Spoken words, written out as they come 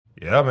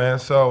Yeah, man.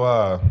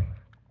 So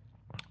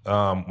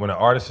when an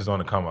artist is on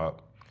the come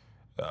up,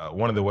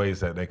 one of the ways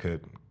that they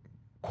could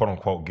quote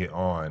unquote get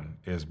on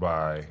is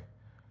by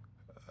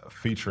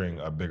featuring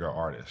a bigger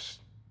artist,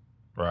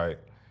 right?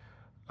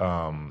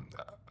 Um,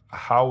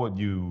 how would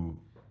you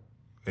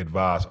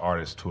advise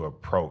artists to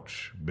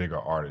approach bigger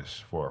artists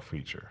for a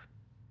feature?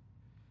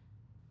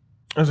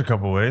 There's a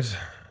couple ways.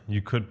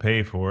 You could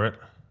pay for it.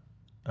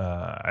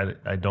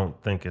 I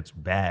don't think it's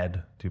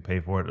bad to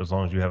pay for it as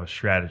long as you have a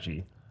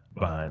strategy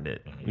behind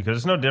it, because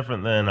it's no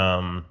different than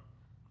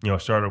a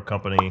startup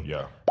company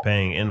Yeah,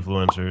 paying that's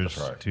influencers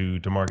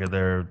right. to market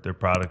their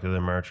product or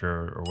their merch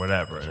or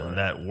whatever, That's and right.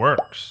 that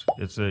works.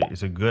 It's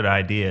a good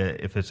idea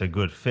if it's a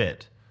good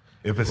fit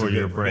If it's a for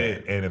your good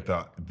brand. fit, and if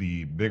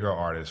the bigger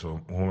artist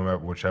or whomever,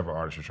 whichever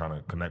artist you're trying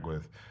to connect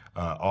with,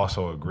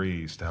 also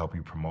agrees to help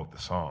you promote the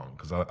song,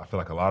 because I feel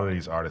like a lot of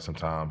these artists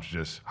sometimes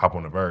just hop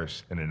on the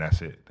verse and then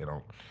that's it. They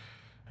don't,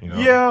 you know.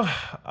 Yeah,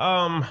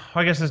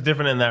 I guess it's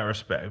different in that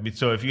respect.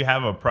 So if you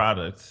have a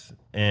product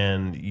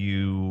and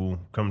you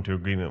come to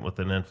agreement with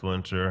an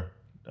influencer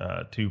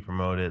to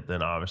promote it,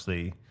 then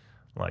obviously,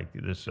 like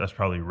that's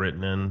probably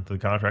written into the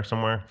contract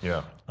somewhere.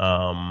 Yeah.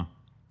 Um,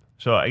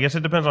 so I guess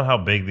it depends on how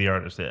big the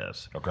artist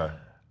is. Okay.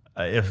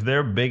 If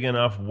they're big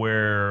enough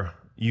where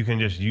you can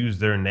just use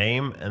their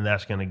name and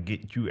that's going to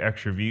get you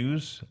extra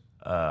views,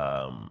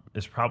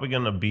 it's probably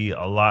going to be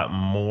a lot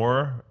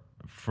more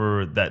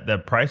for that.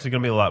 That price is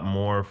going to be a lot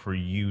more for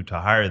you to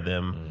hire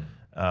them,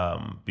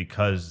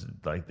 because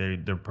like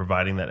they're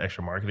providing that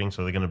extra marketing,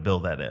 so they're going to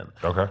build that in.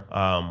 Okay.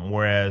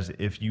 Whereas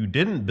if you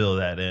didn't build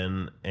that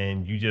in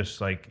and you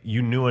just like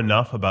you knew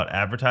enough about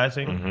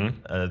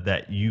advertising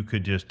that you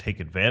could just take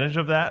advantage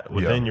of that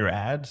within your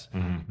ads,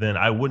 then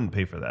I wouldn't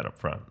pay for that up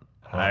front.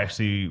 I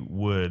actually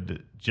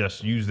would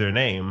just use their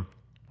name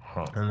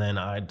and then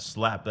I'd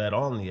slap that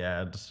on the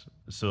ads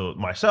so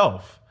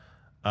myself,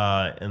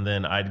 and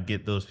then I'd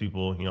get those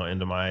people,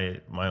 into my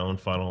own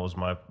funnels,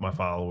 my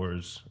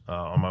followers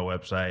on my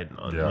website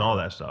and Yeah. all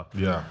that stuff.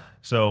 Yeah.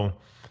 So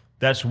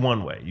that's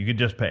one way. You could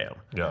just pay them.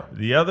 Yeah.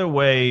 The other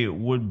way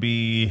would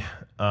be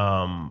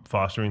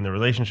fostering the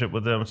relationship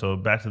with them. So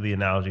back to the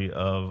analogy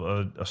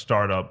of a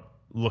startup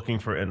looking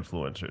for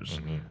influencers.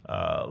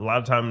 A lot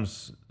of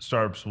times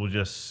startups will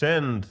just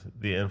send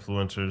the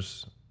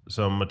influencers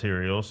some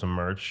material, some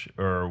merch,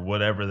 or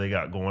whatever they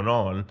got going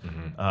on,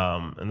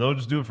 and they'll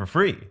just do it for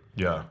free.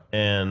 Yeah.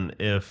 And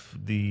if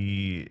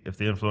the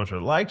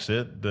influencer likes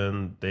it,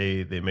 then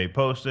they may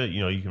post it.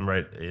 You can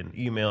write an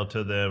email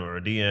to them or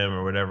a DM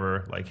or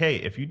whatever, like, hey,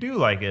 if you do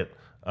like it,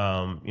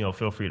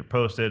 feel free to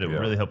post it. It would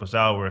Yeah. really help us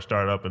out. We're a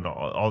startup and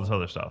all this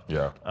other stuff.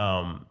 Yeah.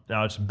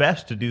 Now it's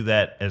best to do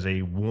that as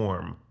a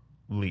warm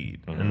lead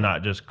and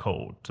not just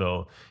cold.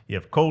 So you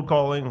have cold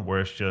calling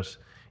where it's just,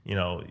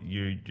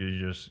 you're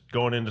just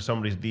going into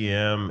somebody's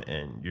DM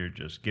and you're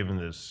just giving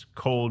this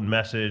cold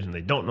message and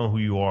they don't know who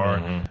you are.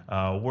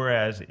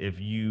 Whereas if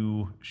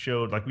you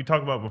showed, like we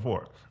talked about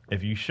before,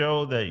 if you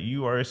show that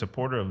you are a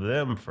supporter of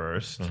them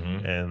first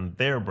and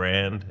their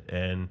brand,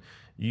 and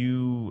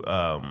you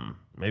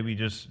maybe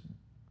just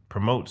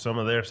promote some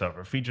of their stuff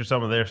or feature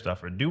some of their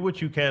stuff or do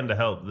what you can to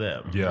help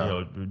them.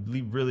 Yeah.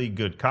 Leave really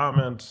good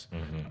comments,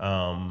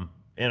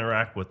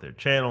 interact with their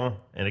channel,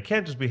 and it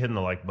can't just be hitting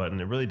the like button.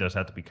 It really does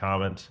have to be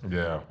comments.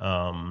 Yeah.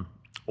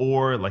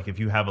 Or like if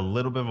you have a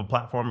little bit of a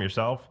platform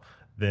yourself,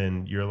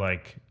 then you're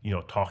like,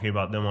 talking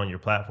about them on your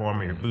platform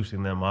or you're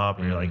boosting them up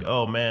and you're like,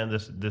 oh man,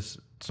 this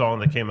song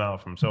that came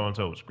out from so and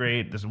so was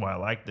great. This is why I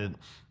liked it.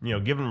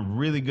 Give them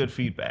really good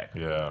feedback.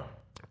 Yeah.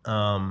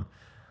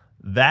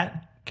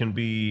 That can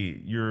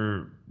be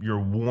your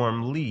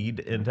warm lead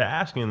into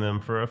asking them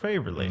for a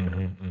favor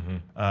later.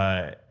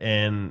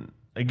 And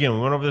again, we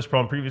went over this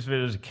problem in previous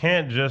videos. It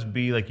can't just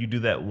be like you do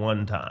that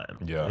one time.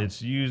 Yeah.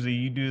 It's usually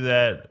you do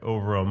that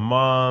over a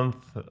month.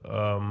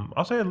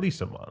 I'll say at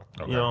least a month.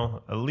 Okay.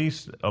 At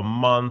least a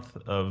month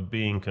of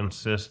being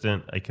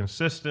consistent, a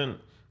consistent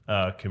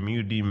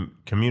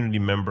community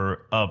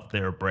member of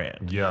their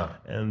brand. Yeah.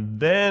 And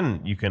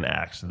then you can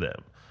ask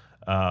them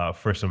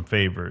for some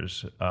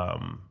favors,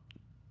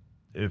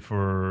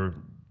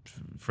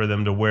 for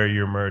them to wear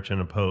your merch in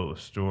a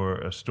post or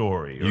a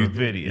story or a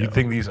video. You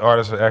think these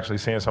artists are actually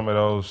seeing some of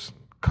those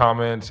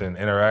comments and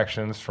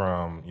interactions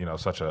from,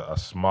 such a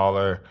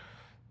smaller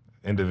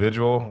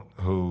individual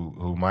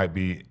who might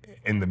be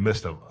in the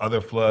midst of other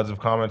floods of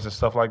comments and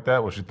stuff like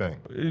that? What you think?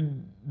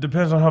 It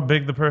depends on how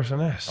big the person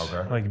is.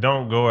 Okay. Like,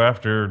 don't go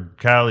after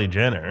Kylie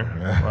Jenner.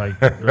 Like,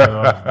 right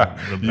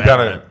off the You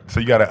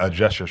bat. gotta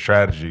adjust your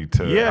strategy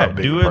to how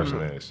big do the it. person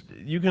is.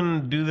 You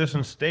can do this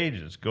in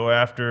stages. Go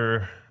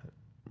after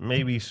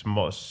maybe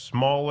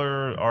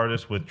smaller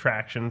artists with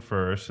traction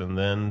first, and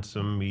then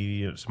some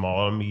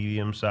small and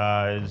medium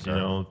size.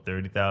 Okay.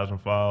 30,000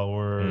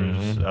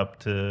 followers up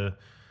to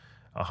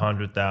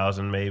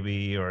 100,000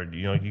 maybe, or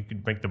you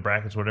could make the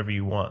brackets whatever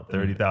you want.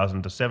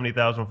 30,000 to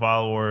 70,000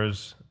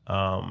 followers.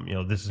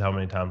 This is how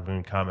many times we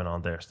can comment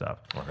on their stuff.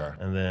 Okay.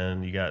 And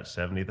then you got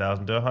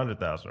 70,000 to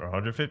 100,000 or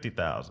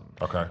 150,000.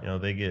 Okay.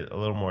 They get a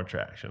little more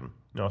traction.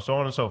 So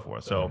on and so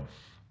forth. So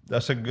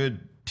That's a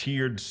good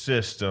tiered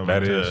system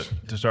That is.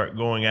 to start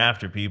going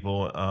after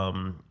people.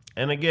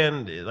 And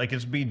again, like,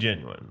 it's be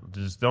genuine.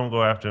 Just don't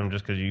go after them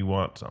just because you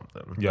want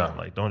something. Yeah.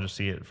 Like, don't just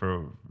see it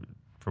for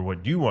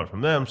what you want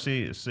from them.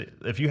 See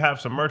if you have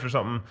some merch or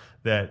something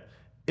that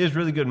is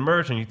really good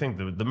merch and you think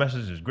the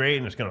message is great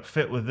and it's going to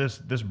fit with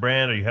this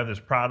brand, or you have this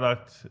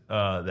product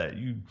that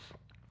you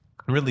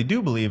really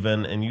do believe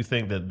in and you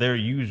think that their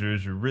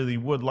users really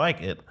would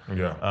like it.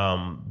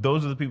 Yeah.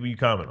 Those are the people you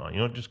comment on. You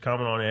don't just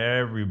comment on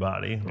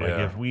everybody. Like,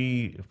 Yeah. if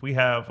we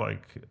have,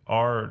 like,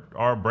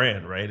 our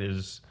brand, right,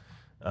 is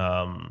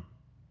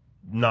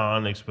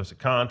non-explicit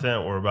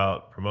content, or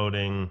about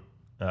promoting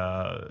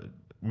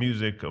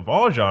music of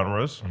all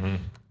genres,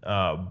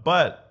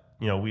 but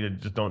we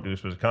just don't do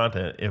explicit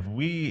content. If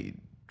we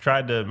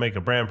tried to make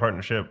a brand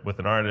partnership with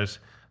an artist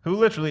who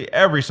literally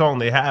every song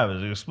they have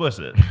is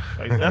explicit,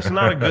 like, that's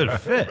not a good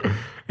fit. Like,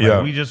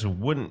 Yeah. we just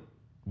wouldn't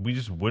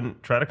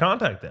try to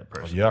contact that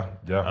person. Yeah.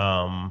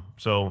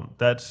 So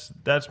that's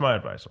my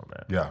advice on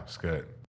that. Yeah. It's good.